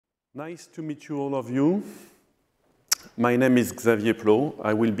Nice to meet you, all of you. My name is Xavier Plot.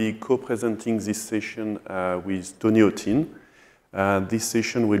 I will be co-presenting this session with Tony Otin. This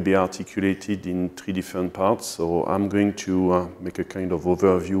session will be articulated in 3 different parts. So I'm going to make a kind of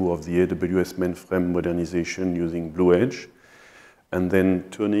overview of the AWS Mainframe Modernization using Blu Age. And then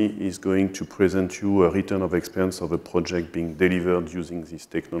Tony is going to present you a return of experience of a project being delivered using this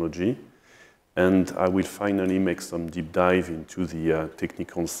technology. And I will finally make some deep dive into the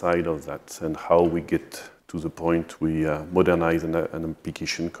technical side of that and how we get to the point we modernize an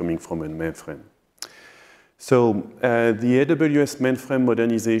application coming from a mainframe. So the AWS Mainframe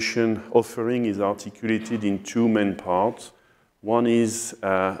Modernization offering is articulated in 2 main parts. One is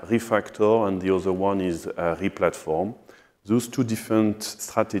refactor and the other one is replatform. Those 2 different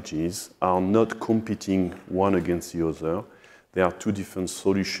strategies are not competing one against the other. There are 2 different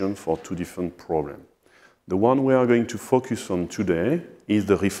solutions for 2 different problems. The one we are going to focus on today is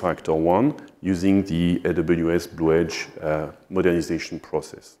the refactor one using the AWS Blu Age modernization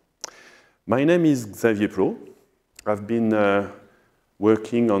process. My name is Xavier Plot. I've been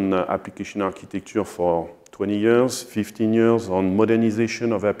working on application architecture for 20 years, 15 years on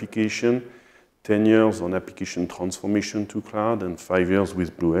modernization of application, 10 years on application transformation to cloud, and 5 years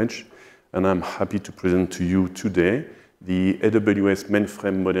with Blu Age. And I'm happy to present to you today the AWS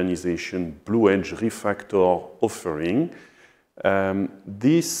Mainframe Modernization Blu Age refactor offering.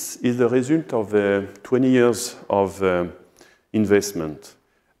 This is the result of 20 years of investment.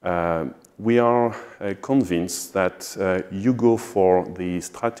 We are convinced that you go for the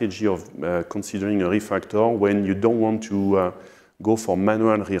strategy of considering a refactor when you don't want to go for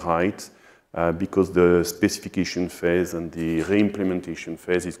manual rewrite because the specification phase and the reimplementation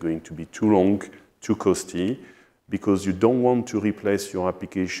phase is going to be too long, too costly, because you don't want to replace your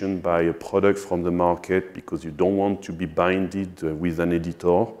application by a product from the market, because you don't want to be binded with an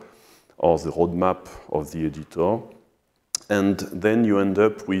editor or the roadmap of the editor. And then you end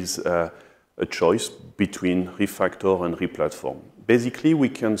up with a choice between refactor and replatform. Basically, we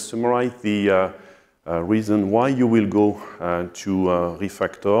can summarize the reason why you will go to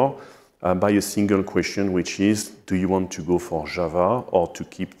refactor by a single question, which is, do you want to go for Java or to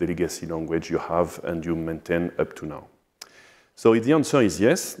keep the legacy language you have and you maintain up to now? So if the answer is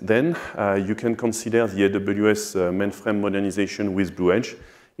yes, then you can consider the AWS Mainframe Modernization with Blu Age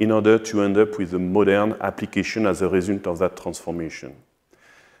in order to end up with a modern application as a result of that transformation.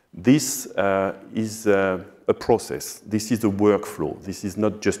 This is a process. This is a workflow. This is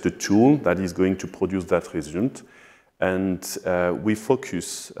not just a tool that is going to produce that result. And we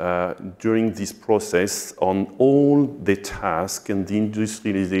focus during this process on all the tasks and the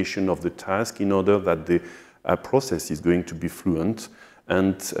industrialization of the task in order that the process is going to be fluent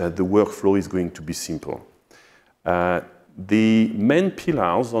and the workflow is going to be simple. The main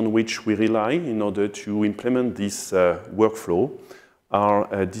pillars on which we rely in order to implement this workflow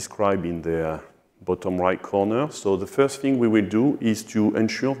are described in the bottom right corner. So the first thing we will do is to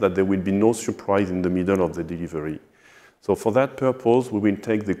ensure that there will be no surprise in the middle of the delivery. So for that purpose, we will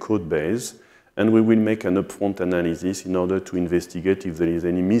take the code base and we will make an upfront analysis in order to investigate if there is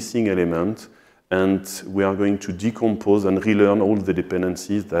any missing element, and we are going to decompose and relearn all the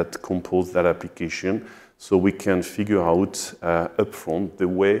dependencies that compose that application so we can figure out upfront the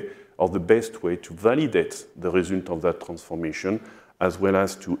way or the best way to validate the result of that transformation as well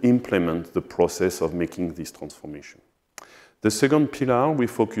as to implement the process of making this transformation. The second pillar we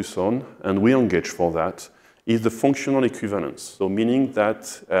focus on, and we engage for that, is the functional equivalence. So meaning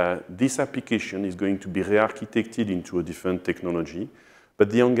that this application is going to be re-architected into a different technology,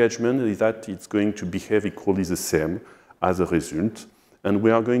 but the engagement is that it's going to behave equally the same as a result. And we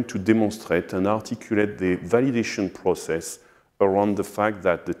are going to demonstrate and articulate the validation process around the fact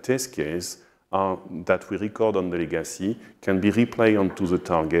that the test case that we record on the legacy can be replayed onto the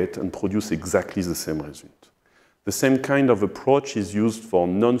target and produce exactly the same result. The same kind of approach is used for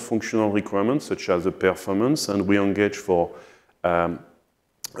non-functional requirements, such as the performance, and we engage for a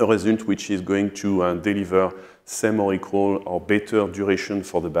result which is going to deliver same or equal or better duration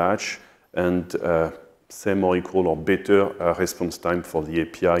for the batch, and same or equal or better response time for the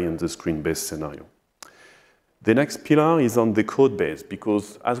API and the screen-based scenario. The next pillar is on the code base,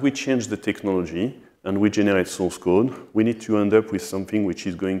 because as we change the technology and we generate source code, we need to end up with something which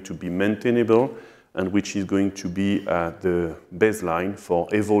is going to be maintainable and which is going to be the baseline for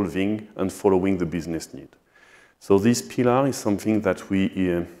evolving and following the business need. So this pillar is something that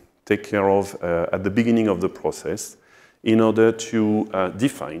we take care of at the beginning of the process in order to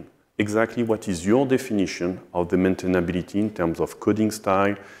define exactly what is your definition of the maintainability in terms of coding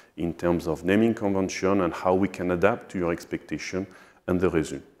style, in terms of naming convention, and how we can adapt to your expectation and the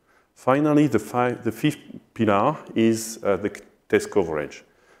result. Finally, the fifth pillar is the test coverage,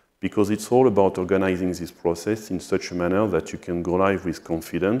 because it's all about organizing this process in such a manner that you can go live with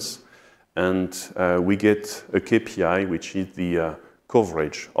confidence. And we get a KPI, which is the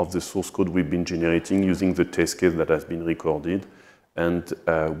coverage of the source code we've been generating using the test case that has been recorded. And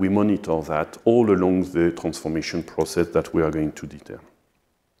we monitor that all along the transformation process that we are going to detail.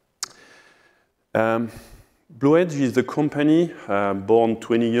 Blu Age is a company born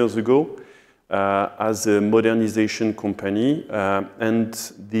 20 years ago as a modernization company. And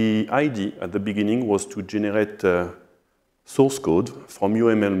the idea at the beginning was to generate source code from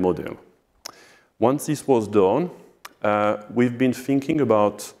UML model. Once this was done, we've been thinking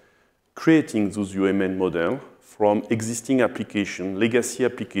about creating those UML models from existing application, legacy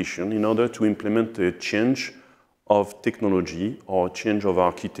application, in order to implement a change of technology or change of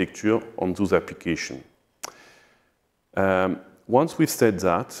architecture on those applications. Once we've said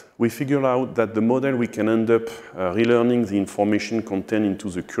that, we figured out that the model we can end up relearning the information contained into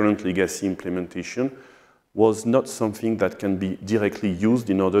the current legacy implementation was not something that can be directly used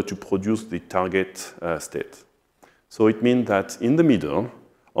in order to produce the target state. So it means that in the middle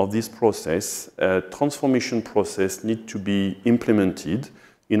of this process, a transformation process needs to be implemented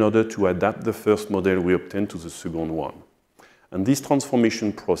in order to adapt the first model we obtain to the second one. And this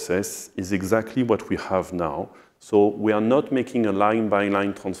transformation process is exactly what we have now. So we are not making a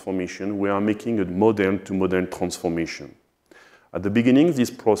line-by-line transformation, we are making a model-to-model transformation. At the beginning,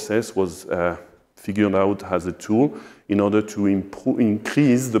 this process was figured out as a tool in order to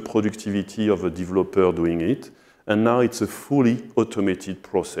increase the productivity of a developer doing it. And now it's a fully automated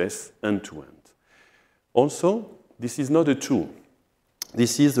process end-to-end. Also, this is not a tool.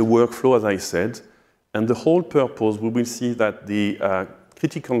 This is a workflow, as I said, and the whole purpose, we will see that the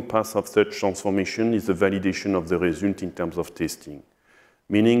critical path of such transformation is the validation of the result in terms of testing,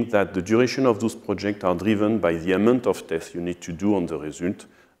 meaning that the duration of those projects are driven by the amount of tests you need to do on the result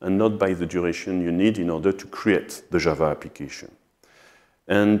and not by the duration you need in order to create the Java application.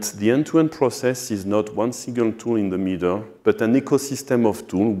 And the end-to-end process is not one single tool in the middle, but an ecosystem of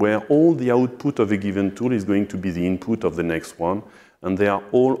tools where all the output of a given tool is going to be the input of the next one, and they are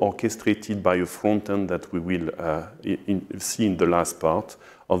all orchestrated by a front end that we will see in the last part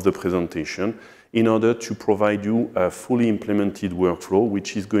of the presentation in order to provide you a fully implemented workflow,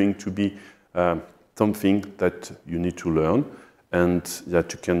 which is going to be something that you need to learn and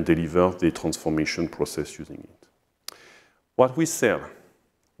that you can deliver the transformation process using it. What we sell.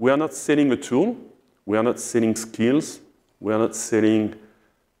 We are not selling a tool, we are not selling skills, we are not selling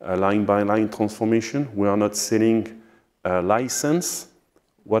a line-by-line transformation, we are not selling a license.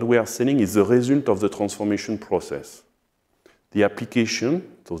 What we are selling is the result of the transformation process. The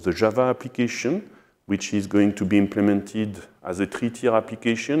application, so the Java application, which is going to be implemented as a three-tier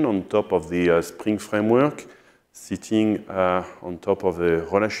application on top of the Spring framework, sitting on top of a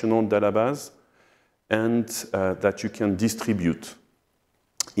relational database, and that you can distribute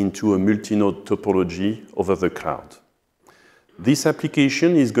into a multi-node topology over the cloud. This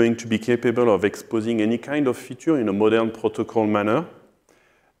application is going to be capable of exposing any kind of feature in a modern protocol manner.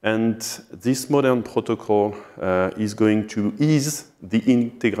 And this modern protocol is going to ease the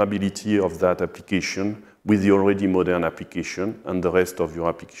integrability of that application with the already modern application and the rest of your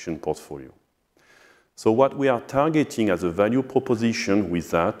application portfolio. So what we are targeting as a value proposition with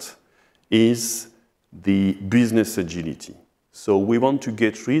that is the business agility. So we want to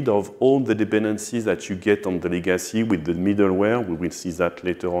get rid of all the dependencies that you get on the legacy with the middleware. We will see that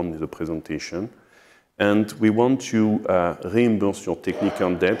later on in the presentation. And we want to reimburse your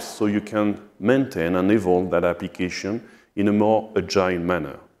technical debt so you can maintain and evolve that application in a more agile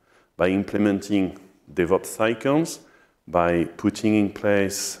manner by implementing DevOps cycles, by putting in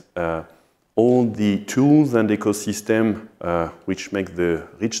place all the tools and ecosystem which make the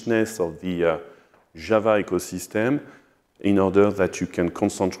richness of the Java ecosystem, in order that you can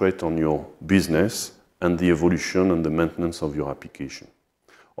concentrate on your business and the evolution and the maintenance of your application.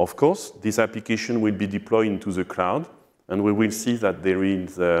 Of course, this application will be deployed into the cloud, and we will see that there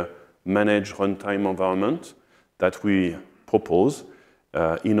is a managed runtime environment that we propose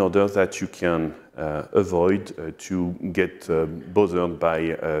in order that you can avoid to get bothered by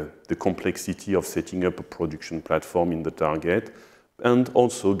the complexity of setting up a production platform in the target, and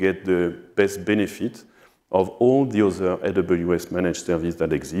also get the best benefit of all the other AWS managed services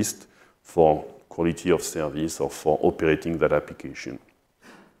that exist for quality of service or for operating that application.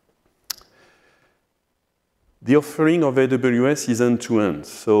 The offering of AWS is end-to-end.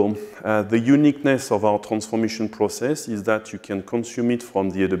 So the uniqueness of our transformation process is that you can consume it from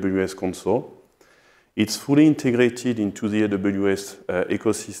the AWS console. It's fully integrated into the AWS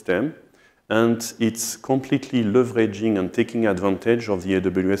ecosystem, and it's completely leveraging and taking advantage of the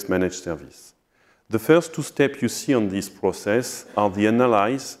AWS managed service. The first two steps you see on this process are the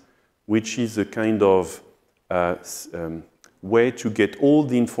analyze, which is a kind of way to get all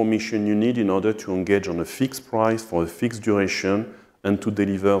the information you need in order to engage on a fixed price for a fixed duration and to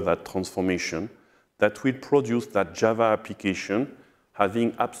deliver that transformation that will produce that Java application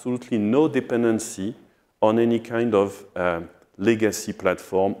having absolutely no dependency on any kind of legacy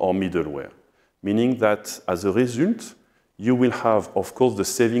platform or middleware. Meaning that as a result, you will have, of course, the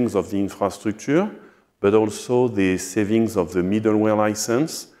savings of the infrastructure, but also the savings of the middleware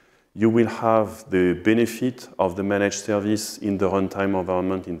license. You will have the benefit of the managed service in the runtime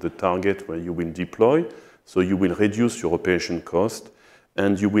environment in the target where you will deploy. So you will reduce your operation cost,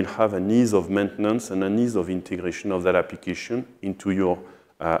 and you will have an ease of maintenance and an ease of integration of that application into your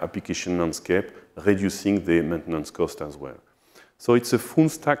application landscape, reducing the maintenance cost as well. So it's a full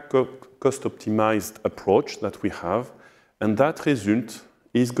stack cost optimized approach that we have, and that result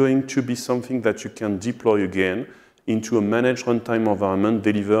is going to be something that you can deploy again into a managed runtime environment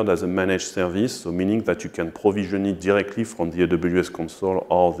delivered as a managed service, so meaning that you can provision it directly from the AWS console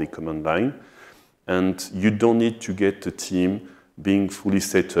or the command line, and you don't need to get a team being fully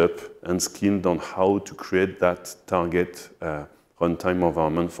set up and skilled on how to create that target runtime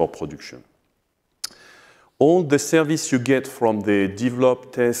environment for production. All the service you get from the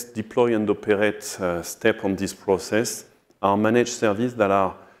develop, test, deploy, and operate step on this process are managed services that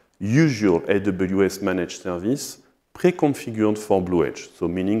are usual AWS managed service pre-configured for Blu Age. So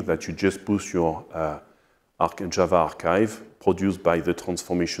meaning that you just push your Java archive produced by the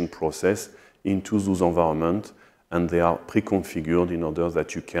transformation process into those environments, and they are pre-configured in order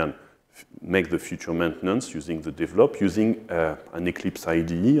that you can make the future maintenance using the develop, using an Eclipse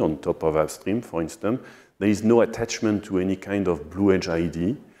IDE on top of Upstream, for instance. There is no attachment to any kind of Blu Age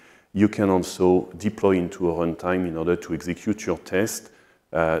IDE. You can also deploy into a runtime in order to execute your test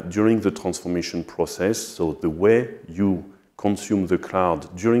during the transformation process. So the way you consume the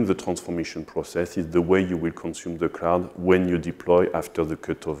cloud during the transformation process is the way you will consume the cloud when you deploy after the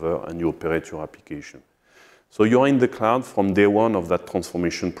cutover and you operate your application. So you're in the cloud from day one of that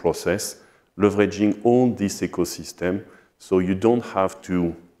transformation process, leveraging all this ecosystem, so you don't have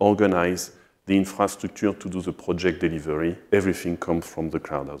to organize the infrastructure to do the project delivery. Everything comes from the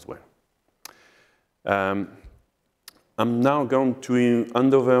cloud as well. I'm now going to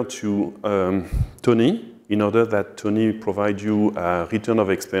hand over to Tony, in order that Tony provide you a return of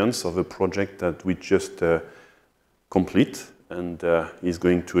experience of a project that we just complete. And he's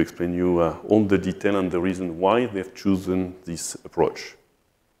going to explain you all the detail and the reason why they've chosen this approach.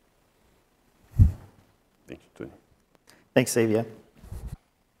 Thank you, Tony. Thanks, Xavier.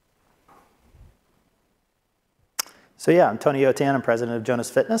 So yeah, I'm Tony Yotan. I'm president of Jonas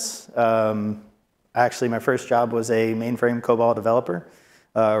Fitness. Actually, my first job was a mainframe COBOL developer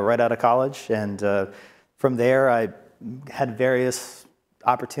right out of college. And from there, I had various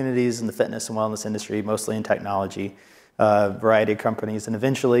opportunities in the fitness and wellness industry, mostly in technology. Variety of companies, and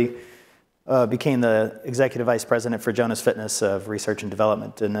eventually became the executive vice president for Jonas Fitness of research and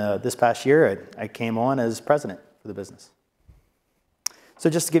development. And this past year, I came on as president for the business.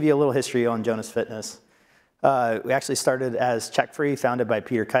 So just to give you a little history on Jonas Fitness, we actually started as CheckFree, founded by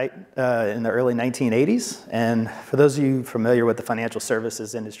Peter Kite in the early 1980s. And for those of you familiar with the financial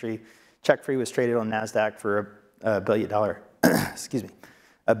services industry, CheckFree was traded on NASDAQ for a $1 billion, excuse me,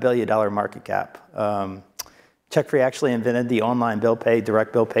 $1 billion market cap. CheckFree actually invented the online bill pay,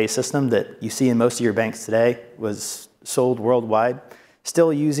 direct bill pay system that you see in most of your banks today, was sold worldwide,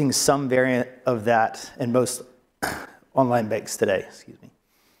 still using some variant of that in most online banks today, excuse me.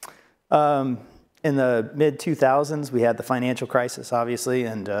 In the mid-2000s, we had the financial crisis, obviously,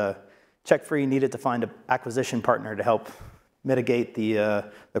 and CheckFree needed to find an acquisition partner to help mitigate the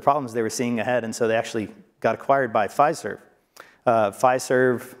problems they were seeing ahead, and so they actually got acquired by Fiserv.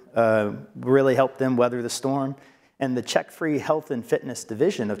 Fiserv really helped them weather the storm. And the CheckFree Health and Fitness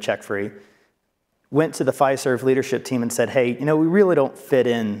division of CheckFree went to the Fiserv leadership team and said, hey, you know, we really don't fit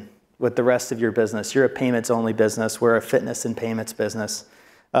in with the rest of your business. You're a payments-only business. We're a fitness and payments business.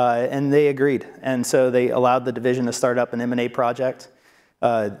 And they agreed. And so they allowed the division to start up an M&A project.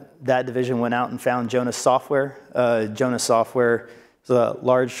 That division went out and found Jonas Software. Jonas Software is a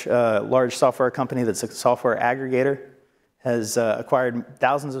large software company that's a software aggregator. Has acquired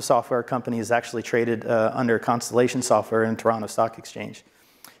thousands of software companies, actually traded under Constellation Software in Toronto Stock Exchange.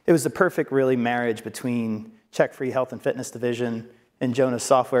 It was the perfect, really, marriage between CheckFree Health and Fitness Division and Jonas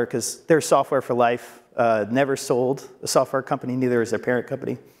Software, because they're software for life, never sold a software company, neither is their parent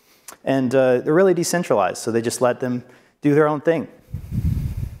company. And they're really decentralized, so they just let them do their own thing.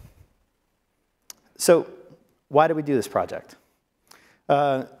 So why did we do this project?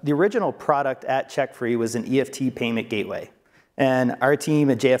 The original product at CheckFree was an EFT payment gateway. And our team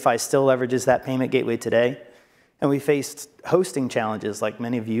at JFI still leverages that payment gateway today. And we faced hosting challenges like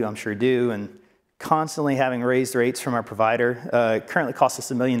many of you, I'm sure, do, and constantly having raised rates from our provider. It currently costs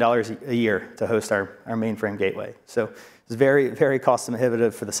us $1 million a year to host our mainframe gateway. So it's very, very cost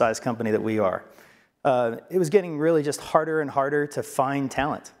prohibitive for the size company that we are. It was getting really just harder and harder to find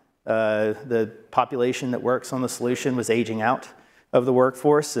talent. The population that works on the solution was aging out of the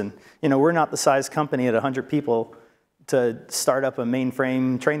workforce. And we're not the size company at 100 people to start up a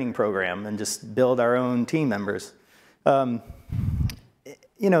mainframe training program and just build our own team members. Those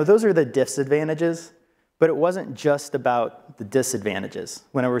are the disadvantages, but it wasn't just about the disadvantages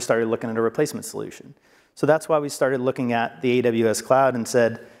whenever we started looking at a replacement solution. So that's why we started looking at the AWS Cloud and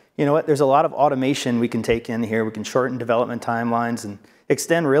said, you know what, there's a lot of automation we can take in here. We can shorten development timelines and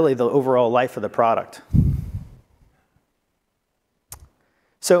extend really the overall life of the product.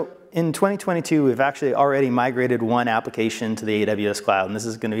 So in 2022, we've actually already migrated one application to the AWS Cloud, and this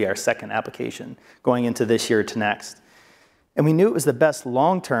is going to be our second application going into this year to next. And we knew it was the best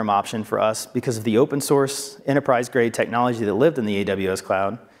long-term option for us because of the open source enterprise-grade technology that lived in the AWS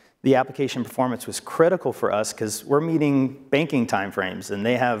Cloud. The application performance was critical for us because we're meeting banking timeframes, and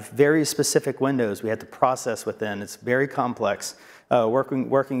they have very specific windows we had to process within. It's very complex,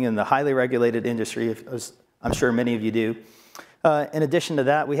 working in the highly regulated industry, as I'm sure many of you do. In addition to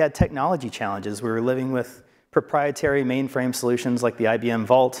that, we had technology challenges. We were living with proprietary mainframe solutions like the IBM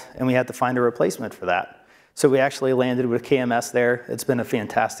Vault, and we had to find a replacement for that. So we actually landed with KMS there. It's been a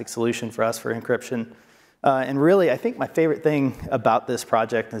fantastic solution for us for encryption. And really, I think my favorite thing about this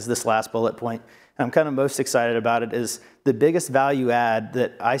project is this last bullet point, and I'm kind of most excited about it, is the biggest value add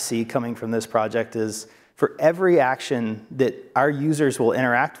that I see coming from this project is for every action that our users will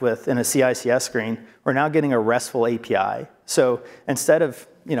interact with in a CI/CS screen, we're now getting a RESTful API. So instead of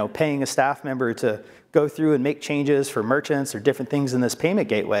paying a staff member to go through and make changes for merchants or different things in this payment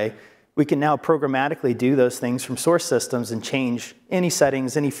gateway, we can now programmatically do those things from source systems and change any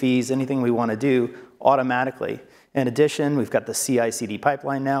settings, any fees, anything we want to do automatically. In addition, we've got the CI/CD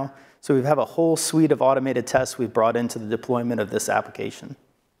pipeline now. So we have a whole suite of automated tests we've brought into the deployment of this application.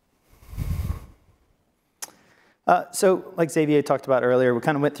 So like Xavier talked about earlier, we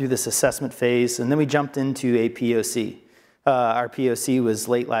kind of went through this assessment phase, and then we jumped into a POC. Our POC was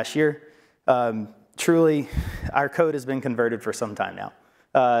late last year. Truly, our code has been converted for some time now.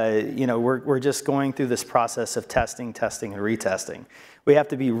 We're just going through this process of testing, and retesting. We have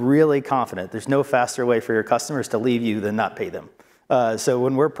to be really confident. There's no faster way for your customers to leave you than not pay them. So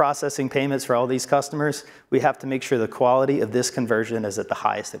when we're processing payments for all these customers, we have to make sure the quality of this conversion is at the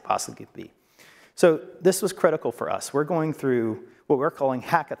highest it possibly could be. So this was critical for us. We're going through what we're calling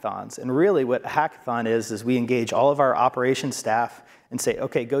hackathons. And really what a hackathon is we engage all of our operations staff and say,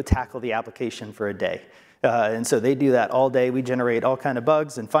 okay, go tackle the application for a day. And so they do that all day. We generate all kind of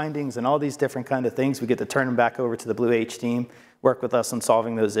bugs and findings and all these different kind of things. We get to turn them back over to the Blu Age team, work with us on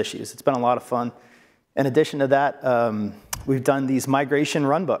solving those issues. It's been a lot of fun. In addition to that, we've done these migration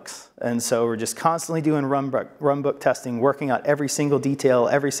runbooks. And so we're just constantly doing runbook testing, working out every single detail,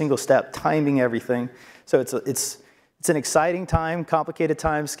 every single step, timing everything. So it's an exciting time, complicated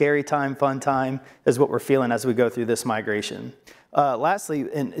time, scary time, fun time is what we're feeling as we go through this migration. Lastly,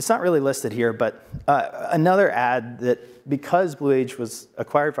 and it's not really listed here, but another ad that because Blu Age was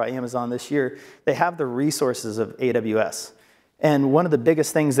acquired by Amazon this year, they have the resources of AWS. And one of the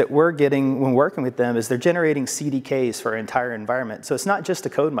biggest things that we're getting when working with them is they're generating CDKs for our entire environment. So it's not just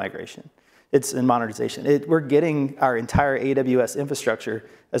a code migration, it's in modernization. We're getting our entire AWS infrastructure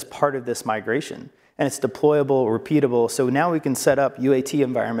as part of this migration. And it's deployable, repeatable. So now we can set up UAT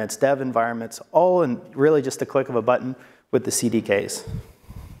environments, dev environments, all in really just a click of a button with the CDKs.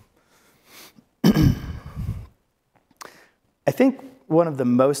 I think one of the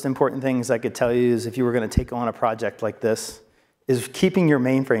most important things I could tell you is if you were going to take on a project like this is keeping your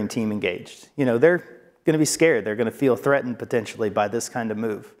mainframe team engaged. They're going to be scared. They're going to feel threatened potentially by this kind of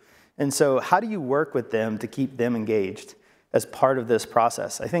move. And so how do you work with them to keep them engaged as part of this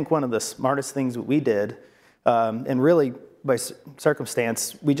process? I think one of the smartest things that we did, and really by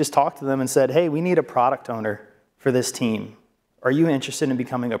circumstance, we just talked to them and said, hey, we need a product owner for this team. Are you interested in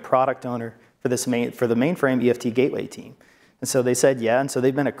becoming a product owner for the mainframe EFT gateway team? And so they said yeah, and so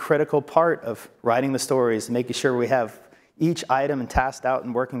they've been a critical part of writing the stories, making sure we have each item and tasked out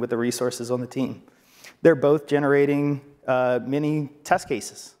and working with the resources on the team. They're both generating many test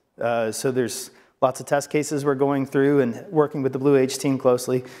cases. So there's Lots of test cases we're going through and working with the Blu Age team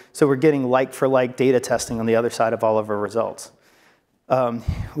closely. So we're getting like-for-like data testing on the other side of all of our results.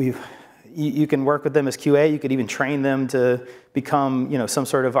 You can work with them as QA. You could even train them to become, some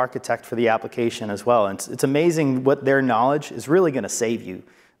sort of architect for the application as well. And it's amazing what their knowledge is really going to save you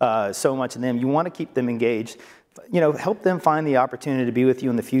so much in them. You want to keep them engaged. Help them find the opportunity to be with you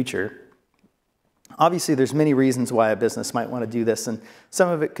in the future. Obviously, there's many reasons why a business might want to do this, and some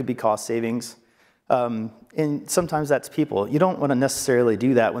of it could be cost savings. And sometimes that's people. You don't want to necessarily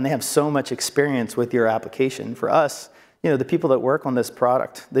do that when they have so much experience with your application. For us, the people that work on this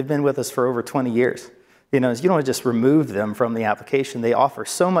product, they've been with us for over 20 years. You don't want to just remove them from the application. They offer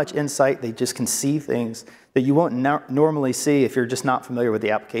so much insight. They just can see things that you won't normally see if you're just not familiar with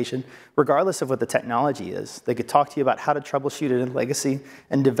the application, regardless of what the technology is. They could talk to you about how to troubleshoot it in legacy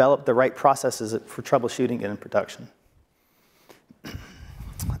and develop the right processes for troubleshooting it in production.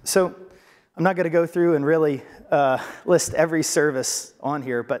 So I'm not going to go through and really list every service on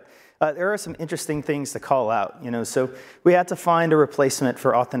here, but there are some interesting things to call out. So we had to find a replacement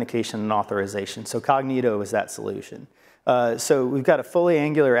for authentication and authorization. So Cognito is that solution. So we've got a fully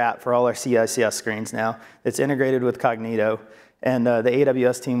Angular app for all our CICS screens now. It's integrated with Cognito, and the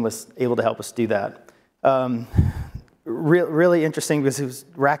AWS team was able to help us do that. Really interesting because it was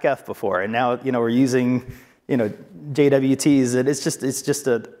RACF before, and now we're using JWTs, and it's just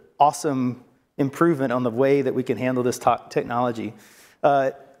an awesome improvement on the way that we can handle this technology.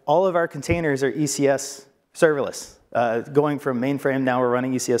 All of our containers are ECS serverless. Going from mainframe, now we're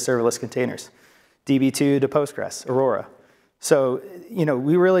running ECS serverless containers. DB2 to Postgres, Aurora. So,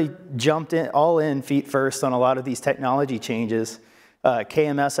 we really jumped all in feet first on a lot of these technology changes.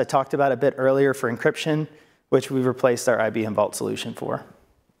 KMS I talked about a bit earlier for encryption, which we've replaced our IBM Vault solution for.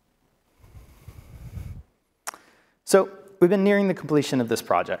 So we've been nearing the completion of this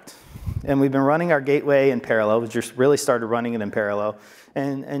project. And we've been running our gateway in parallel. We just really started running it in parallel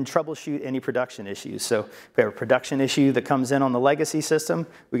and troubleshoot any production issues. So if we have a production issue that comes in on the legacy system,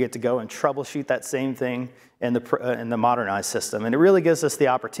 we get to go and troubleshoot that same thing in the modernized system. And it really gives us the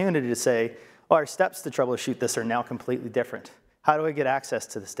opportunity to say, our steps to troubleshoot this are now completely different. How do I get access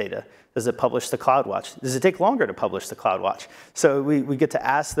to this data? Does it publish to CloudWatch? Does it take longer to publish to CloudWatch? So we get to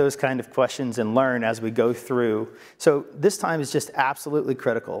ask those kind of questions and learn as we go through. So this time is just absolutely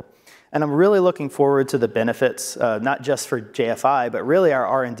critical. And I'm really looking forward to the benefits, not just for JFI, but really our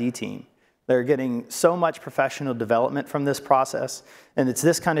R&D team. They're getting so much professional development from this process, and it's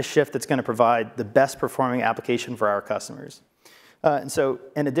this kind of shift that's going to provide the best performing application for our customers. And so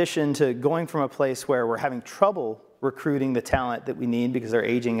in addition to going from a place where we're having trouble recruiting the talent that we need because they're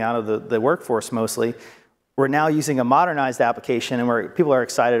aging out of the workforce mostly, we're now using a modernized application, and where people are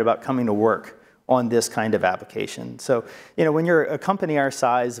excited about coming to work on this kind of application. So, when you're a company our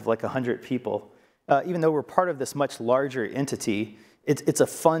size of like 100 people, even though we're part of this much larger entity, it's a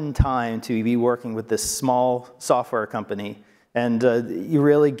fun time to be working with this small software company, and you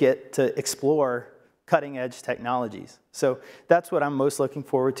really get to explore cutting-edge technologies. So that's what I'm most looking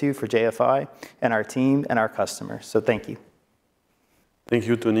forward to for JFI and our team and our customers. So thank you. Thank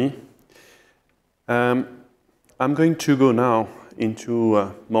you, Tony. I'm going to go now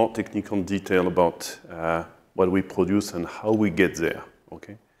into more technical detail about what we produce and how we get there.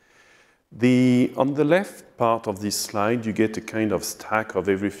 Okay. On the left part of this slide, you get a kind of stack of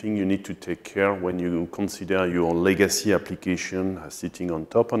everything you need to take care when you consider your legacy application sitting on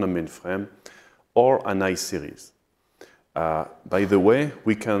top on a mainframe or an I-series. By the way,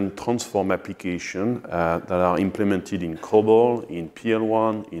 we can transform applications that are implemented in COBOL, in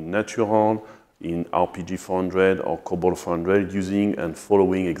PL1, in Natural, in RPG 400 or COBOL 400 using and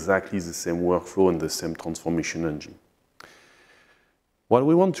following exactly the same workflow and the same transformation engine. What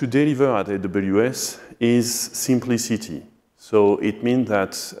we want to deliver at AWS is simplicity. So it means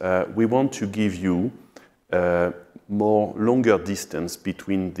that we want to give you more longer distance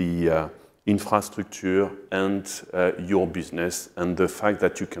between the infrastructure and your business and the fact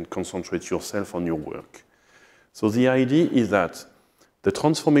that you can concentrate yourself on your work. So the idea is that the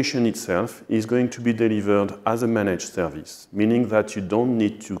transformation itself is going to be delivered as a managed service, meaning that you don't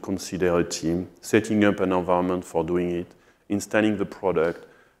need to consider a team, setting up an environment for doing it, installing the product,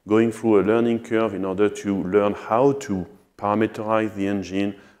 going through a learning curve in order to learn how to parameterize the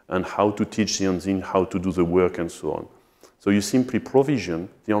engine and how to teach the engine how to do the work and so on. So you simply provision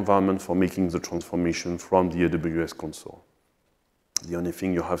the environment for making the transformation from the AWS console. The only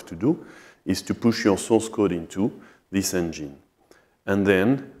thing you have to do is to push your source code into this engine, and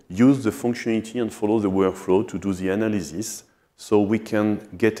then use the functionality and follow the workflow to do the analysis so we can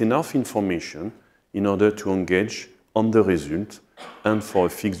get enough information in order to engage on the result and for a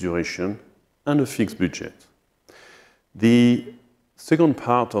fixed duration and a fixed budget. The second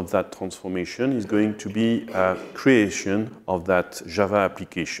part of that transformation is going to be creation of that Java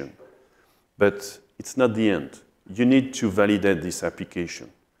application. But it's not the end. You need to validate this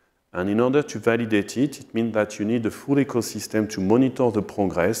application. And in order to validate it, it means that you need a full ecosystem to monitor the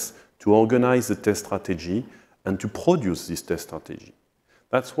progress, to organize the test strategy, and to produce this test strategy.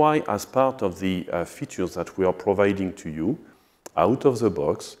 That's why, as part of the features that we are providing to you, out of the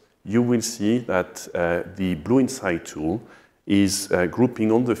box, you will see that the Blue Insight tool is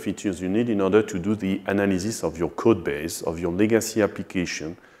grouping all the features you need in order to do the analysis of your code base, of your legacy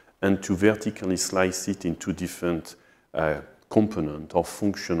application, and to vertically slice it into different component or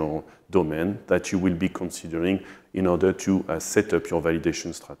functional domain that you will be considering in order to set up your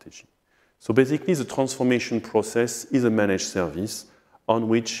validation strategy. So basically, the transformation process is a managed service on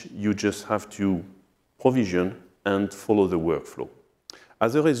which you just have to provision and follow the workflow.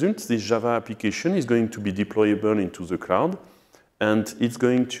 As a result, this Java application is going to be deployable into the cloud, and it's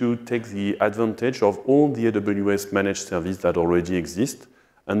going to take the advantage of all the AWS managed services that already exist,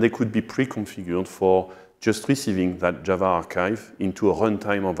 and they could be pre-configured for just receiving that Java archive into a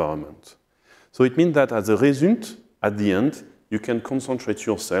runtime environment. So it means that as a result, at the end, you can concentrate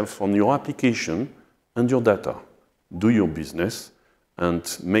yourself on your application and your data, do your business,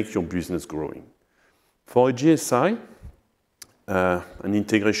 and make your business growing. For a GSI, an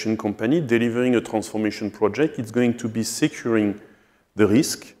integration company delivering a transformation project, it's going to be securing the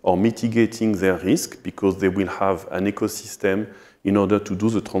risk or mitigating their risk because they will have an ecosystem in order to do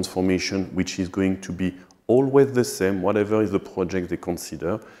the transformation, which is going to be always the same, whatever is the project they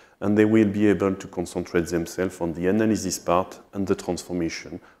consider, and they will be able to concentrate themselves on the analysis part and the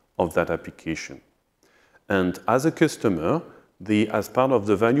transformation of that application. And as a customer, as part of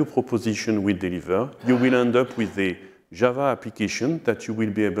the value proposition we deliver, you will end up with a Java application that you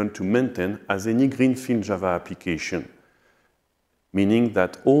will be able to maintain as any greenfield Java application, meaning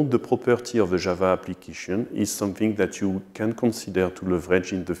that all the property of the Java application is something that you can consider to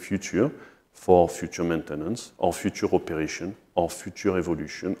leverage in the future for future maintenance or future operation or future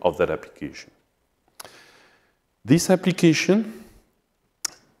evolution of that application. This application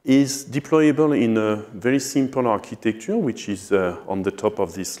is deployable in a very simple architecture, which is on the top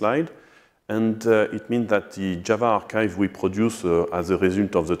of this slide. And it means that the Java archive we produce as a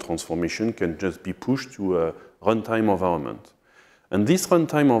result of the transformation can just be pushed to a runtime environment. And this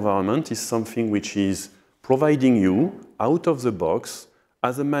runtime environment is something which is providing you, out of the box,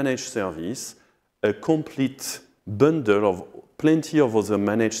 as a managed service, a complete bundle of plenty of other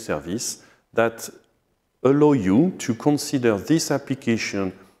managed services that allow you to consider this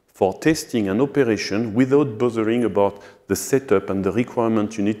application for testing and operation without bothering about the setup and the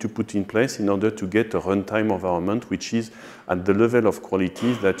requirement you need to put in place in order to get a runtime environment which is at the level of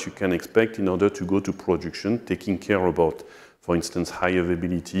quality that you can expect in order to go to production, taking care about, for instance, high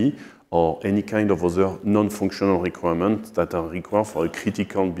availability or any kind of other non-functional requirements that are required for a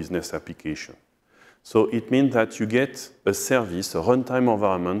critical business application. So it means that you get a service, a runtime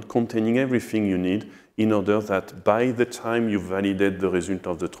environment containing everything you need in order that by the time you validate the result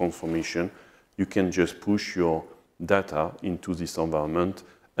of the transformation, you can just push your data into this environment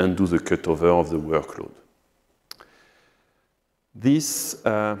and do the cutover of the workload. This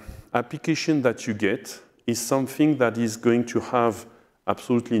application that you get is something that is going to have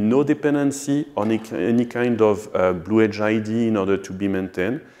absolutely no dependency on any kind of Blu Age ID in order to be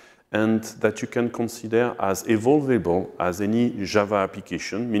maintained, and that you can consider as evolvable as any Java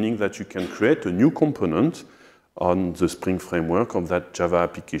application, meaning that you can create a new component on the Spring framework of that Java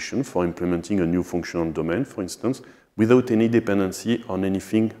application for implementing a new functional domain, for instance, without any dependency on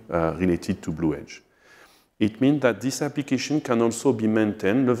anything related to Blu Age. It means that this application can also be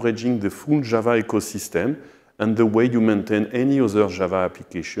maintained leveraging the full Java ecosystem and the way you maintain any other Java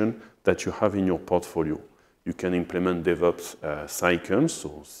application that you have in your portfolio. You can implement DevOps cycles,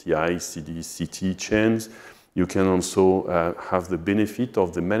 so CI, CD, CT chains. You can also have the benefit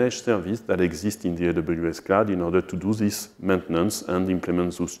of the managed service that exists in the AWS Cloud in order to do this maintenance and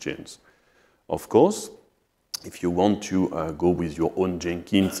implement those chains. Of course, if you want to go with your own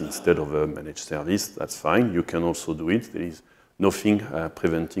Jenkins instead of a managed service, that's fine. You can also do it. There is nothing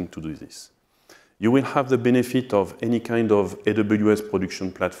preventing to do this. You will have the benefit of any kind of AWS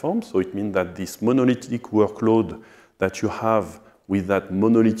production platform. So it means that this monolithic workload that you have with that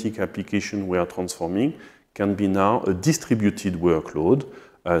monolithic application we are transforming can be now a distributed workload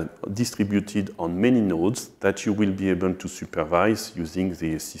distributed on many nodes that you will be able to supervise using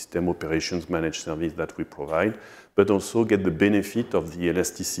the system operations managed service that we provide, but also get the benefit of the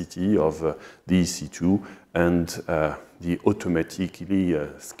elasticity of the EC2 and the automatically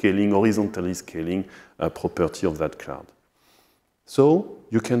scaling, horizontally scaling property of that cloud. So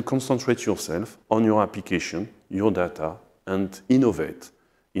you can concentrate yourself on your application, your data, and innovate.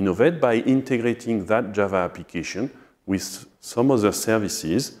 Innovate by integrating that Java application with some other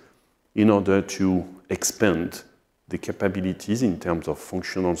services in order to expand the capabilities in terms of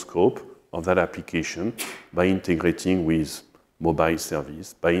functional scope of that application by integrating with mobile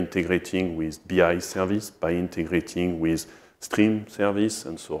service, by integrating with BI service, by integrating with stream service,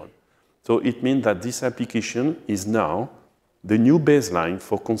 and so on. So it means that this application is now the new baseline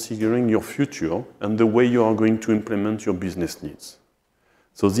for configuring your future and the way you are going to implement your business needs.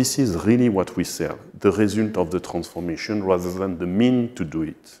 So this is really what we sell, the result of the transformation rather than the mean to do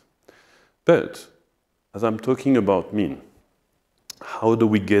it. But as I'm talking about mean, how do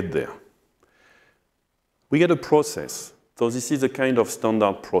we get there? We get a process. So this is a kind of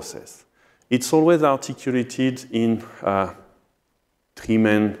standard process. It's always articulated in 3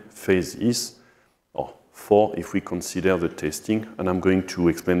 main phases, or 4 if we consider the testing, and I'm going to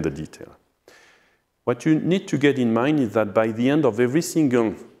explain the detail. What you need to get in mind is that by the end of every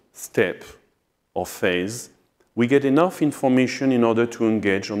single step or phase, we get enough information in order to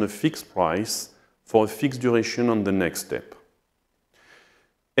engage on a fixed price for a fixed duration on the next step.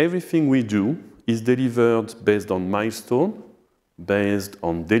 Everything we do is delivered based on milestone, based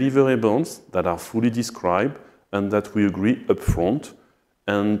on deliverables that are fully described and that we agree upfront,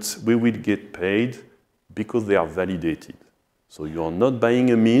 and we will get paid because they are validated. So you are not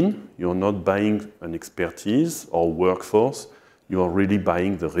buying a mean, you are not buying an expertise or workforce, you are really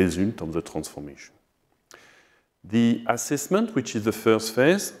buying the result of the transformation. The assessment, which is the first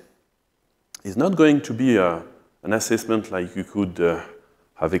phase, is not going to be an assessment like you could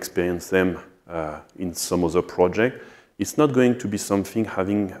have experienced them in some other project. It's not going to be something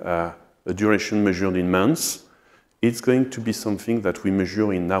having a duration measured in months. It's going to be something that we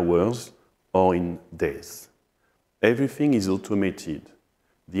measure in hours or in days. Everything is automated.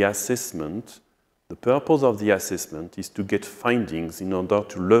 The assessment, the purpose of the assessment is to get findings in order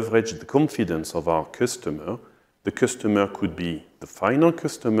to leverage the confidence of our customer. The customer could be the final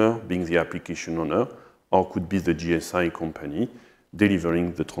customer, being the application owner, or could be the GSI company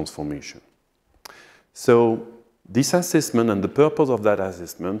delivering the transformation. So this assessment and the purpose of that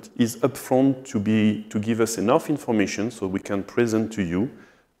assessment is upfront to give us enough information so we can present to you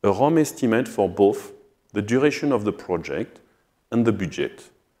a ROM estimate for both the duration of the project and the budget,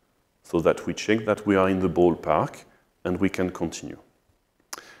 so that we check that we are in the ballpark and we can continue.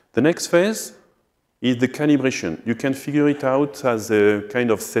 The next phase is the calibration. You can figure it out as a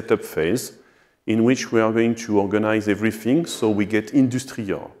kind of setup phase in which we are going to organize everything so we get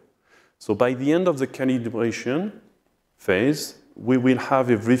industrial. So by the end of the calibration phase, we will have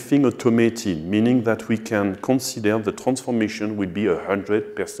everything automated, meaning that we can consider the transformation will be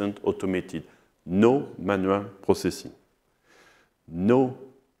 100% automated. No manual processing. No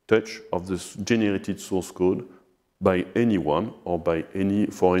touch of the generated source code by anyone or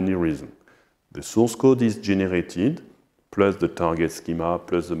for any reason. The source code is generated, plus the target schema,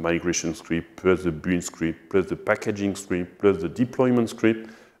 plus the migration script, plus the build script, plus the packaging script, plus the deployment script.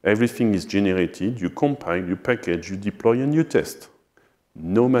 Everything is generated, you compile, you package, you deploy, and you test.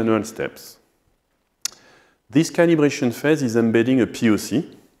 No manual steps. This calibration phase is embedding a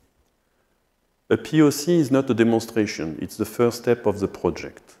POC. A POC is not a demonstration, it's the first step of the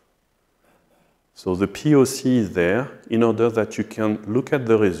project. So the POC is there in order that you can look at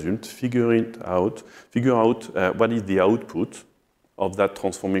the result, figure out what is the output of that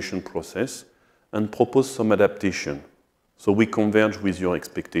transformation process, and propose some adaptation. So we converge with your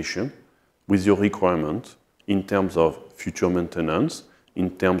expectation, with your requirement in terms of future maintenance, in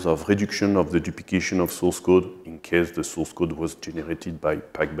terms of reduction of the duplication of source code in case the source code was generated by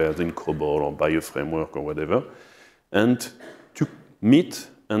Packbird in COBOL or by a framework or whatever, and to meet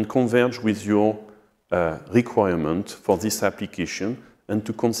and converge with your requirement for this application and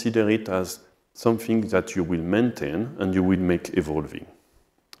to consider it as something that you will maintain and you will make evolving.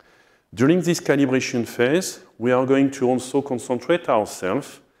 During this calibration phase, we are going to also concentrate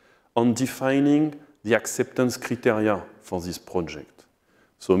ourselves on defining the acceptance criteria for this project.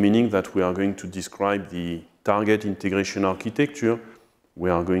 So meaning that we are going to describe the target integration architecture, we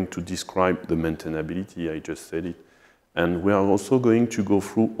are going to describe the maintainability, I just said it, and we are also going to go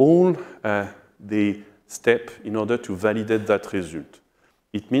through all the steps in order to validate that result.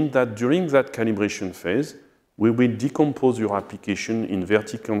 It means that during that calibration phase, we will decompose your application in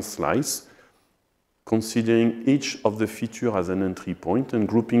vertical slice, considering each of the features as an entry point and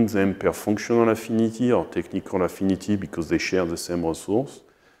grouping them per functional affinity or technical affinity because they share the same resource,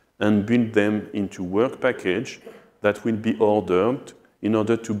 and build them into work package that will be ordered in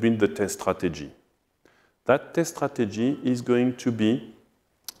order to build the test strategy. That test strategy is going to be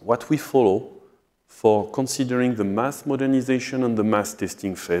what we follow for considering the mass modernization and the mass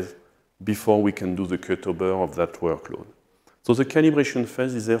testing phase before we can do the cutover of that workload. So the calibration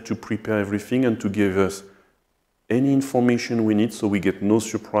phase is there to prepare everything and to give us any information we need so we get no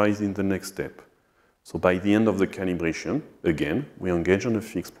surprise in the next step. So by the end of the calibration, again, we engage on a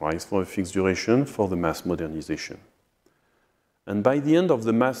fixed price for a fixed duration for the mass modernization. And by the end of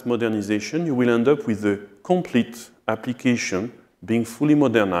the mass modernization, you will end up with a complete application being fully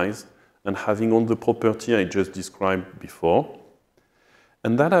modernized and having all the property I just described before.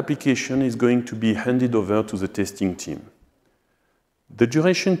 And that application is going to be handed over to the testing team. The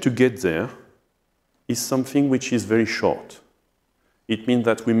duration to get there is something which is very short. It means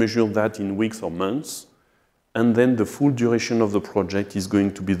that we measure that in weeks or months, and then the full duration of the project is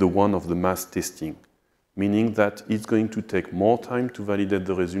going to be the one of the mass testing, meaning that it's going to take more time to validate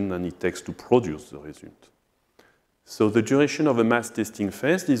the result than it takes to produce the result. So the duration of a mass testing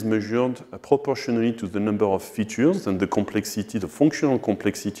phase is measured proportionally to the number of features and the complexity, the functional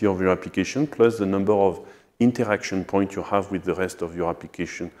complexity of your application, plus the number of interaction points you have with the rest of your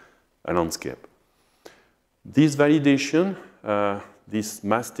application landscape. This validation, this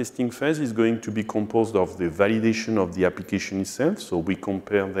mass testing phase is going to be composed of the validation of the application itself. So we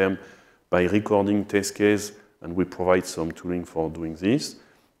compare them by recording test case, and we provide some tooling for doing this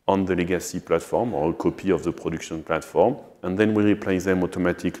on the legacy platform or a copy of the production platform. And then we replace them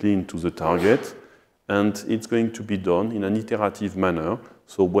automatically into the target. And it's going to be done in an iterative manner.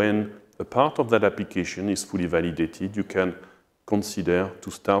 So when a part of that application is fully validated, you can consider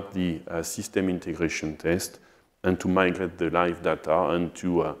to start the system integration test and to migrate the live data and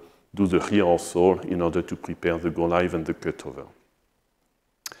to do the rehearsal in order to prepare the go live and the cutover.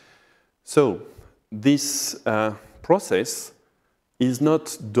 So this process is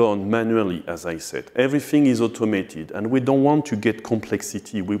not done manually, as I said. Everything is automated, and we don't want to get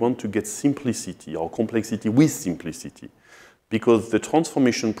complexity. We want to get simplicity, or complexity with simplicity, because the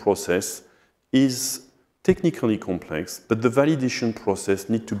transformation process is technically complex, but the validation process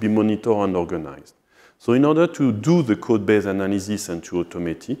needs to be monitored and organized. So in order to do the code-based analysis and to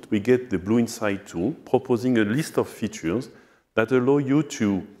automate it, we get the Blu Insight tool proposing a list of features that allow you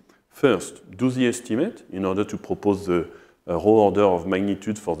to first do the estimate in order to propose the raw order of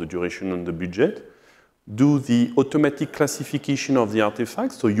magnitude for the duration and the budget, do the automatic classification of the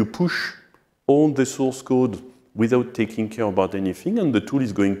artifacts, so you push all the source code without taking care about anything, and the tool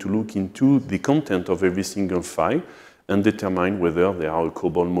is going to look into the content of every single file and determine whether they are a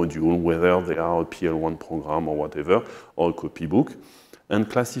COBOL module, whether they are a PL1 program or whatever, or a copybook, and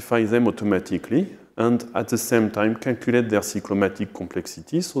classify them automatically, and at the same time calculate their cyclomatic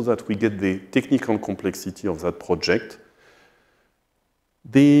complexity so that we get the technical complexity of that project.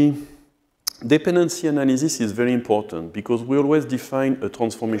 The dependency analysis is very important because we always define a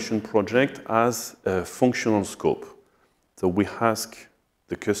transformation project as a functional scope. So we ask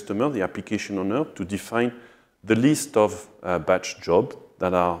the customer, the application owner, to define the list of batch jobs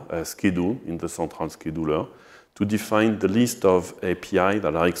that are scheduled in the central scheduler, to define the list of API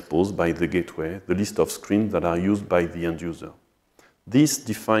that are exposed by the gateway, the list of screens that are used by the end user. This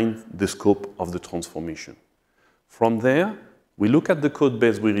defines the scope of the transformation. From there, we look at the code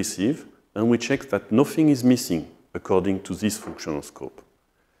base we receive, and we check that nothing is missing according to this functional scope.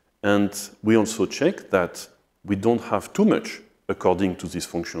 And we also check that we don't have too much according to this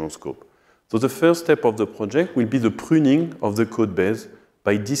functional scope. So the first step of the project will be the pruning of the code base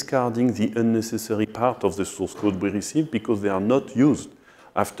by discarding the unnecessary part of the source code we receive because they are not used.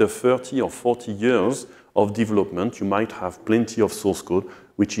 After 30 or 40 years of development, you might have plenty of source code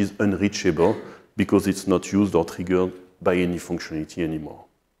which is unreachable because it's not used or triggered by any functionality anymore.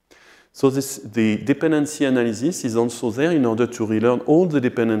 So the dependency analysis is also there in order to relearn all the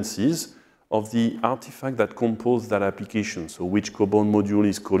dependencies of the artifact that compose that application. So which COBOL module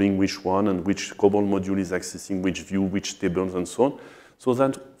is calling which one, and which COBOL module is accessing which view, which tables, and so on. So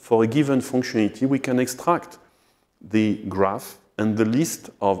that for a given functionality, we can extract the graph and the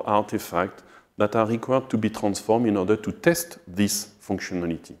list of artifacts that are required to be transformed in order to test this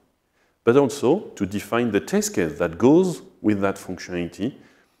functionality. But also to define the test case that goes with that functionality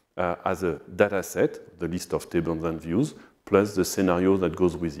as a data set, the list of tables and views, plus the scenario that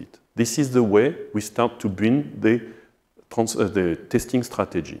goes with it. This is the way we start to build the testing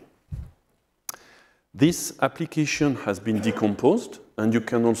strategy. This application has been decomposed, and you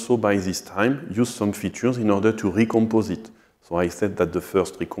can also, by this time, use some features in order to recompose it. So I said that the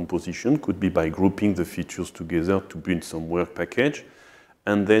first recomposition could be by grouping the features together to build some work package,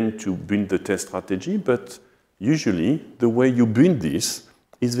 and then to build the test strategy. But usually, the way you build this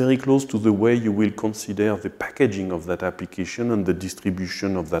is very close to the way you will consider the packaging of that application and the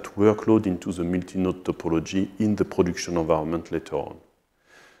distribution of that workload into the multi-node topology in the production environment later on.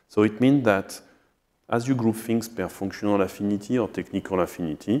 So it means that as you group things per functional affinity or technical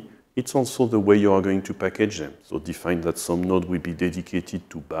affinity, it's also the way you are going to package them. So define that some node will be dedicated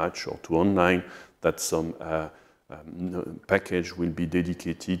to batch or to online, that some package will be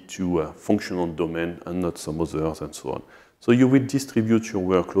dedicated to a functional domain and not some others, and so on. So you will distribute your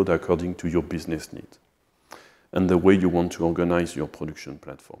workload according to your business needs and the way you want to organize your production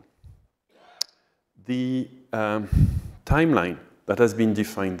platform. The timeline that has been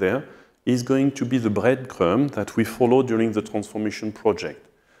defined there is going to be the breadcrumb that we follow during the transformation project.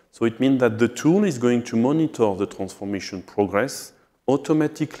 So it means that the tool is going to monitor the transformation progress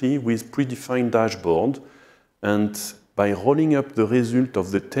automatically with predefined dashboard, and by rolling up the result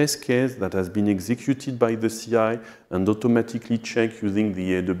of the test case that has been executed by the CI and automatically check using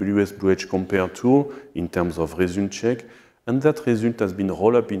the AWS Blu Age compare tool in terms of result check, and that result has been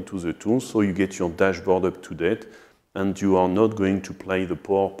rolled up into the tool, so you get your dashboard up to date, and you are not going to play the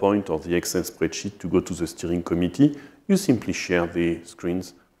PowerPoint or the Excel spreadsheet to go to the steering committee. You simply share the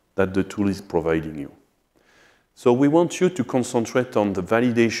screens that the tool is providing you. So we want you to concentrate on the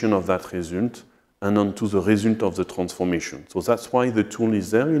validation of that result and onto the result of the transformation. So that's why the tool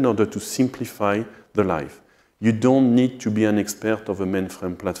is there, in order to simplify the life. You don't need to be an expert of a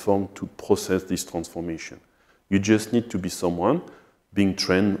mainframe platform to process this transformation. You just need to be someone being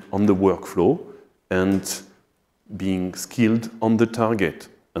trained on the workflow and being skilled on the target.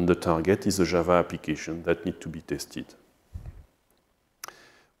 And the target is a Java application that needs to be tested.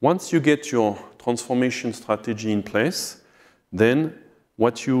 Once you get your transformation strategy in place, then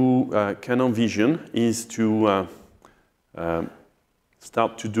what you can envision is to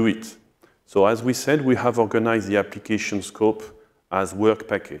start to do it. So as we said, we have organized the application scope as work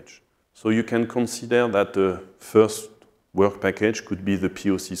package. So you can consider that the first work package could be the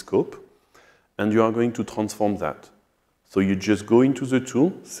POC scope, and you are going to transform that. So you just go into the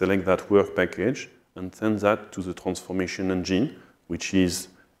tool, select that work package, and send that to the transformation engine, which is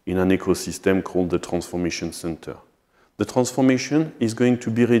in an ecosystem called the Transformation Center. The transformation is going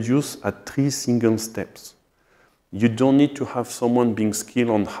to be reduced at 3 single steps. You don't need to have someone being skilled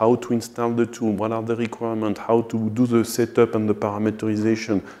on how to install the tool, what are the requirements, how to do the setup and the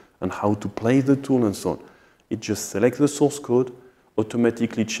parameterization, and how to play the tool, and so on. It just selects the source code,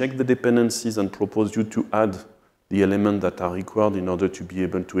 automatically check the dependencies, and propose you to add the elements that are required in order to be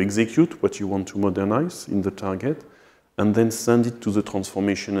able to execute what you want to modernize in the target, and then send it to the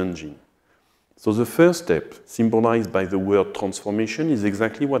transformation engine. So the first step, symbolized by the word transformation, is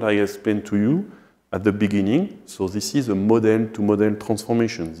exactly what I explained to you at the beginning. So this is a model-to-model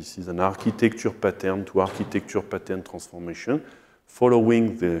transformation. This is an architecture pattern to architecture pattern transformation,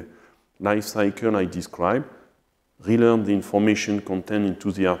 following the life cycle I described, relearn the information contained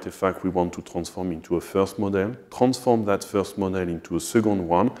into the artifact we want to transform into a first model, transform that first model into a second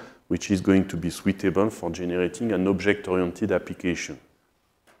one, which is going to be suitable for generating an object-oriented application.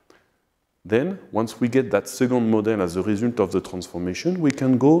 Then, once we get that second model as a result of the transformation, we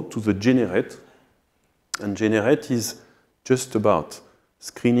can go to the generate. And generate is just about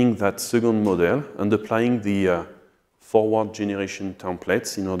screening that second model and applying the forward generation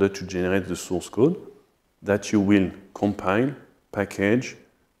templates in order to generate the source code that you will compile, package,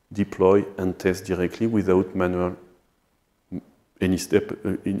 deploy, and test directly without manual. Any step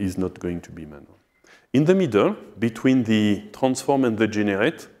is not going to be manual. In the middle, between the transform and the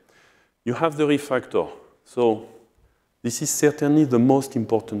generate, you have the refactor. So this is certainly the most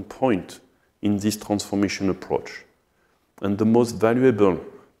important point in this transformation approach and the most valuable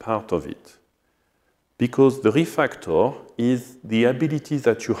part of it. Because the refactor is the ability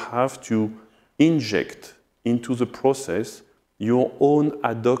that you have to inject into the process your own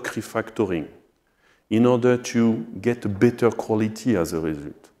ad hoc refactoring in order to get a better quality as a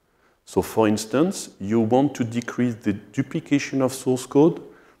result. So for instance, you want to decrease the duplication of source code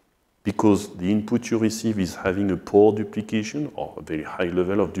because the input you receive is having a poor duplication or a very high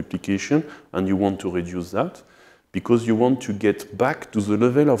level of duplication, and you want to reduce that because you want to get back to the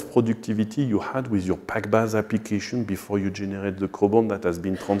level of productivity you had with your pack-base application before you generate the cobalt that has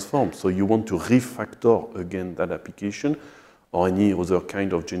been transformed. So you want to refactor again that application or any other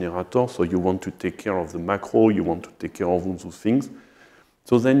kind of generator. So you want to take care of the macro, you want to take care of all those things.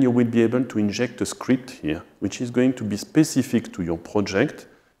 So then you will be able to inject a script here, which is going to be specific to your project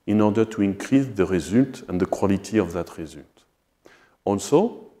in order to increase the result and the quality of that result.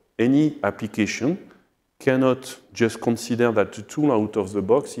 Also, any application cannot just consider that the tool out of the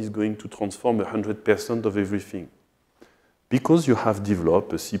box is going to transform 100% of everything. Because you have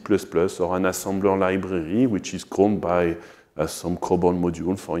developed a C++ or an assembler library, which is called by some COBOL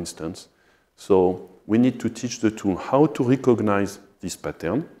module, for instance. So we need to teach the tool how to recognize this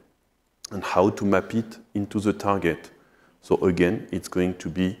pattern and how to map it into the target. So again, it's going to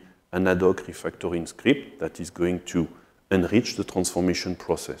be an ad hoc refactoring script that is going to enrich the transformation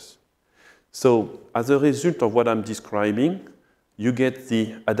process. So as a result of what I'm describing, you get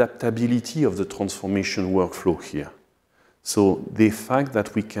the adaptability of the transformation workflow here. So the fact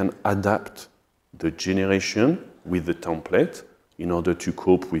that we can adapt the generation with the template in order to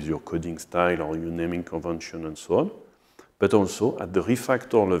cope with your coding style or your naming convention and so on, but also at the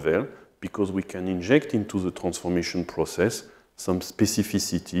refactor level, because we can inject into the transformation process some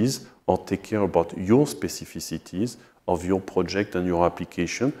specificities or take care about your specificities of your project and your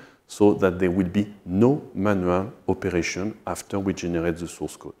application so that there will be no manual operation after we generate the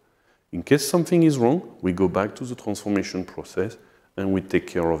source code. In case something is wrong, we go back to the transformation process and we take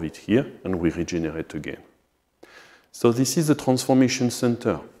care of it here and we regenerate again. So this is the Transformation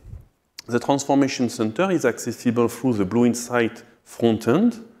Center. The Transformation Center is accessible through the Blu Insight front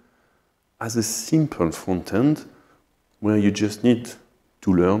end as a simple front end where you just need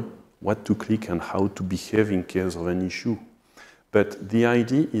to learn what to click and how to behave in case of an issue. But the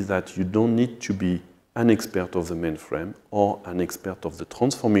idea is that you don't need to be an expert of the mainframe or an expert of the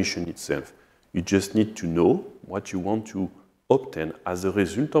transformation itself. You just need to know what you want to obtain as a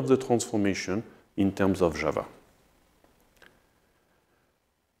result of the transformation in terms of Java.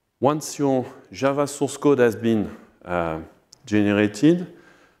 Once your Java source code has been generated,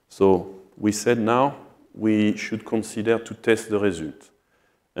 so we said now we should consider to test the result.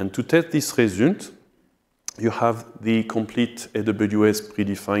 And to test this result, you have the complete AWS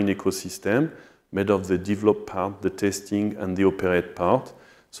predefined ecosystem made of the develop part, the testing, and the operate part.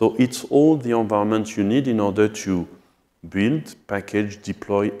 So it's all the environment you need in order to build, package,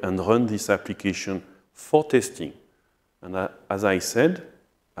 deploy, and run this application for testing. And as I said,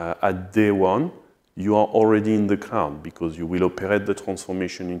 at day one, you are already in the cloud because you will operate the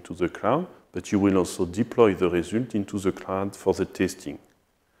transformation into the cloud, but you will also deploy the result into the cloud for the testing.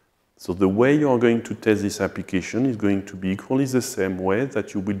 So the way you are going to test this application is going to be equally the same way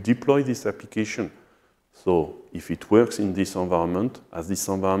that you will deploy this application. So if it works in this environment, as this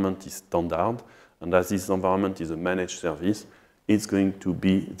environment is standard, and as this environment is a managed service, it's going to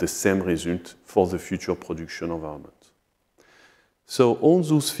be the same result for the future production environment. So all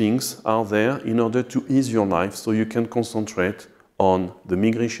those things are there in order to ease your life so you can concentrate on the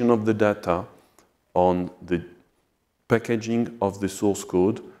migration of the data, on the packaging of the source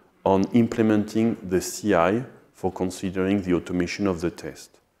code, on implementing the CI for considering the automation of the test.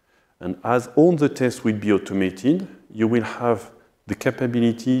 And as all the tests will be automated, you will have the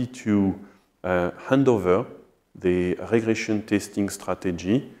capability to hand over the regression testing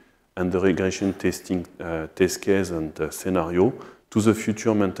strategy and the regression testing test case and scenario to the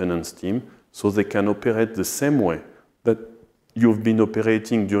future maintenance team so they can operate the same way that you've been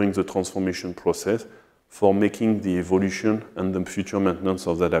operating during the transformation process for making the evolution and the future maintenance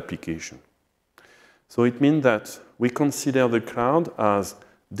of that application. So it means that we consider the cloud as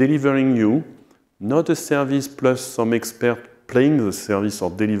delivering you not a service plus some expert playing the service or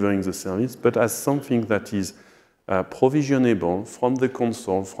delivering the service, but as something that is provisionable from the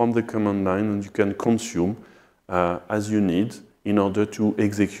console, from the command line, and you can consume as you need in order to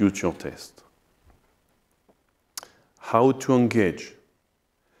execute your test. How to engage?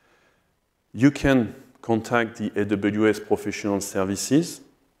 You can contact the AWS professional services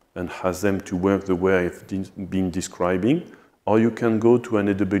and ask them to work the way I've been describing, or you can go to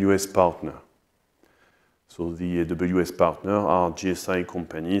an AWS partner. So the AWS partner are GSI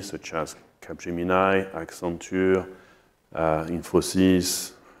companies such as Capgemini, Accenture,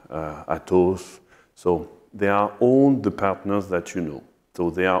 Infosys, Atos. So they are all the partners that you know. So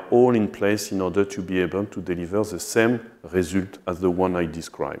they are all in place in order to be able to deliver the same result as the one I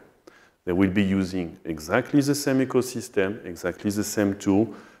described. They will be using exactly the same ecosystem, exactly the same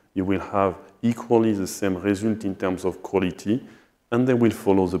tool. You will have equally the same result in terms of quality, and they will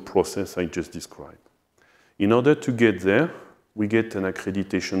follow the process I just described. In order to get there, we get an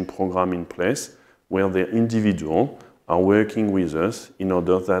accreditation program in place where the individuals are working with us in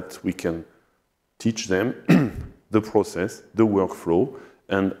order that we can teach them the process, the workflow,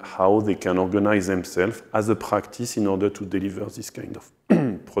 and how they can organize themselves as a practice in order to deliver this kind of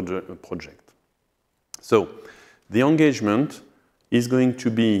project. So the engagement is going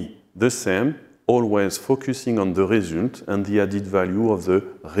to be the same, always focusing on the result and the added value of the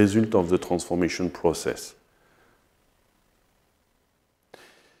result of the transformation process.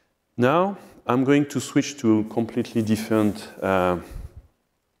 Now, I'm going to switch to a completely different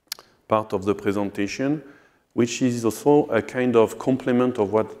part of the presentation, which is also a kind of complement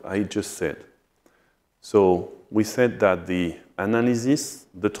of what I just said. So we said that the analysis,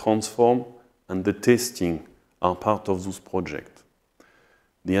 the transform, and the testing are part of this project.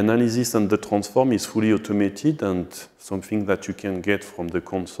 The analysis and the transform is fully automated and something that you can get from the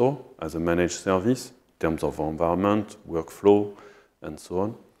console as a managed service in terms of environment, workflow, and so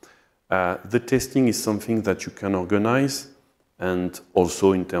on. The testing is something that you can organize and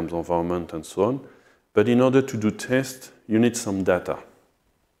also in terms of environment and so on. But in order to do tests, you need some data.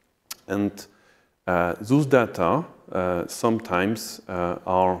 And those data sometimes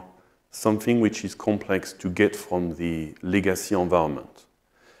are something which is complex to get from the legacy environment.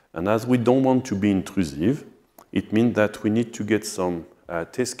 And as we don't want to be intrusive, it means that we need to get some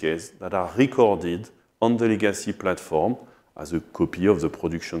test cases that are recorded on the legacy platform as a copy of the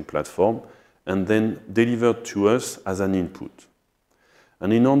production platform and then delivered to us as an input.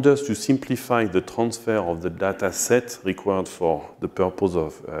 And in order to simplify the transfer of the data set required for the purpose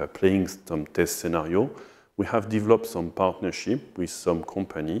of playing some test scenario, we have developed some partnership with some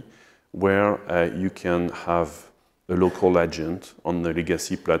company where you can have a local agent on the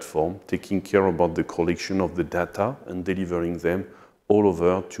legacy platform taking care about the collection of the data and delivering them all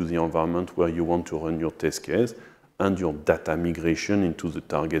over to the environment where you want to run your test case and your data migration into the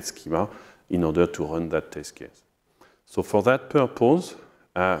target schema in order to run that test case. So for that purpose,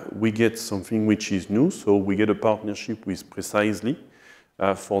 we get something which is new. So we get a partnership with Precisely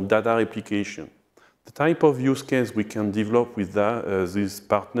for data replication. The type of use case we can develop with this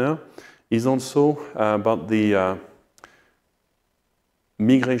partner is also about the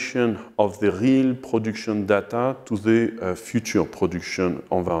migration of the real production data to the future production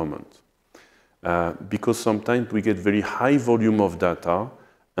environment. Because sometimes we get very high volume of data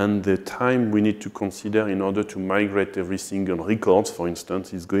and the time we need to consider in order to migrate every single records, for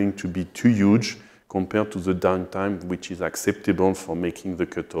instance, is going to be too huge compared to the downtime which is acceptable for making the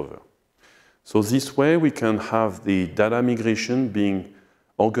cutover. So this way we can have the data migration being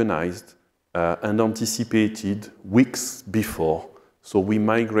organized and anticipated weeks before. So we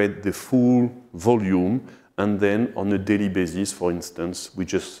migrate the full volume and then on a daily basis, for instance, we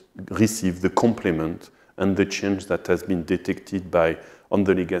just receive the complement and the change that has been detected on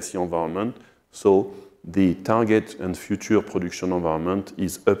the legacy environment. So the target and future production environment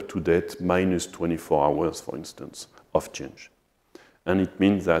is up to date minus 24 hours, for instance, of change. And it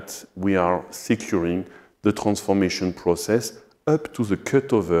means that we are securing the transformation process up to the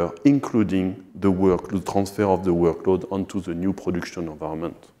cutover, including the transfer of the workload onto the new production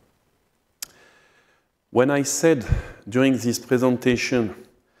environment. When I said during this presentation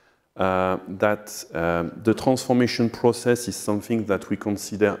that the transformation process is something that we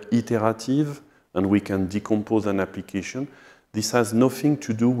consider iterative and we can decompose an application, this has nothing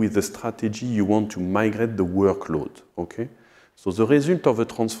to do with the strategy you want to migrate the workload, okay? So the result of a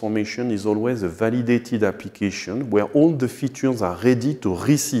transformation is always a validated application where all the features are ready to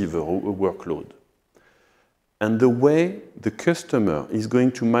receive a workload. And the way the customer is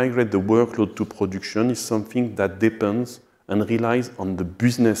going to migrate the workload to production is something that depends and relies on the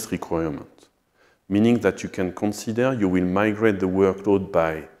business requirement, meaning that you can consider you will migrate the workload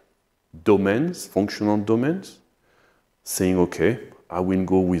by domains, functional domains, saying, okay, I will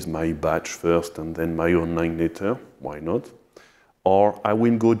go with my batch first and then my online later, why not? Or I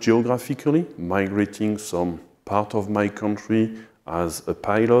will go geographically, migrating some part of my country as a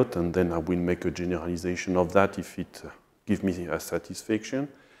pilot, and then I will make a generalization of that if it gives me a satisfaction.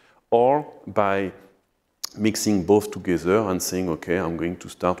 Or by mixing both together and saying, okay, I'm going to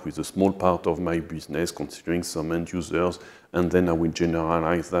start with a small part of my business, considering some end users, and then I will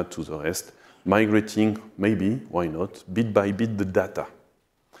generalize that to the rest, migrating, maybe, why not, bit by bit the data.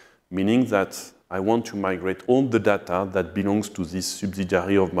 Meaning that I want to migrate all the data that belongs to this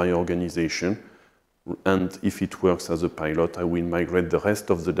subsidiary of my organization, and if it works as a pilot, I will migrate the rest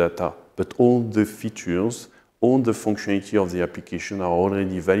of the data, but all the features, all the functionality of the application are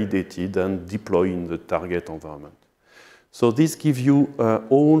already validated and deployed in the target environment. So this gives you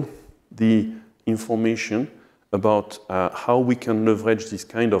all the information about how we can leverage this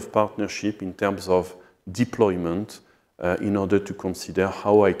kind of partnership in terms of deployment in order to consider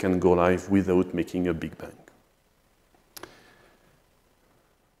how I can go live without making a big bang.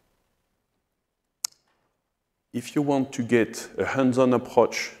 if you want to get a hands-on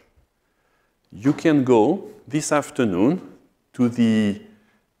approach, you can go this afternoon to the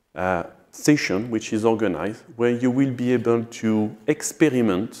session which is organized, where you will be able to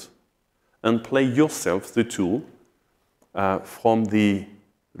experiment and play yourself the tool from the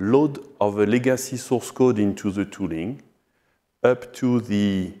load of a legacy source code into the tooling, up to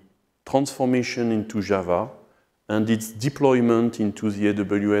the transformation into Java, and its deployment into the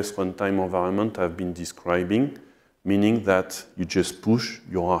AWS runtime environment I've been describing, meaning that you just push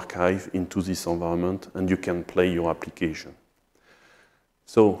your archive into this environment and you can play your application.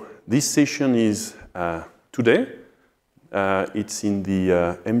 So this session is today. It's in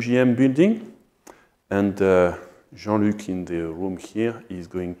the MGM building, and Jean-Luc in the room here is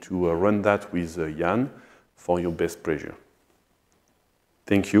going to run that with Jan for your best pleasure.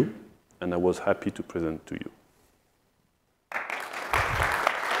 Thank you, and I was happy to present to you.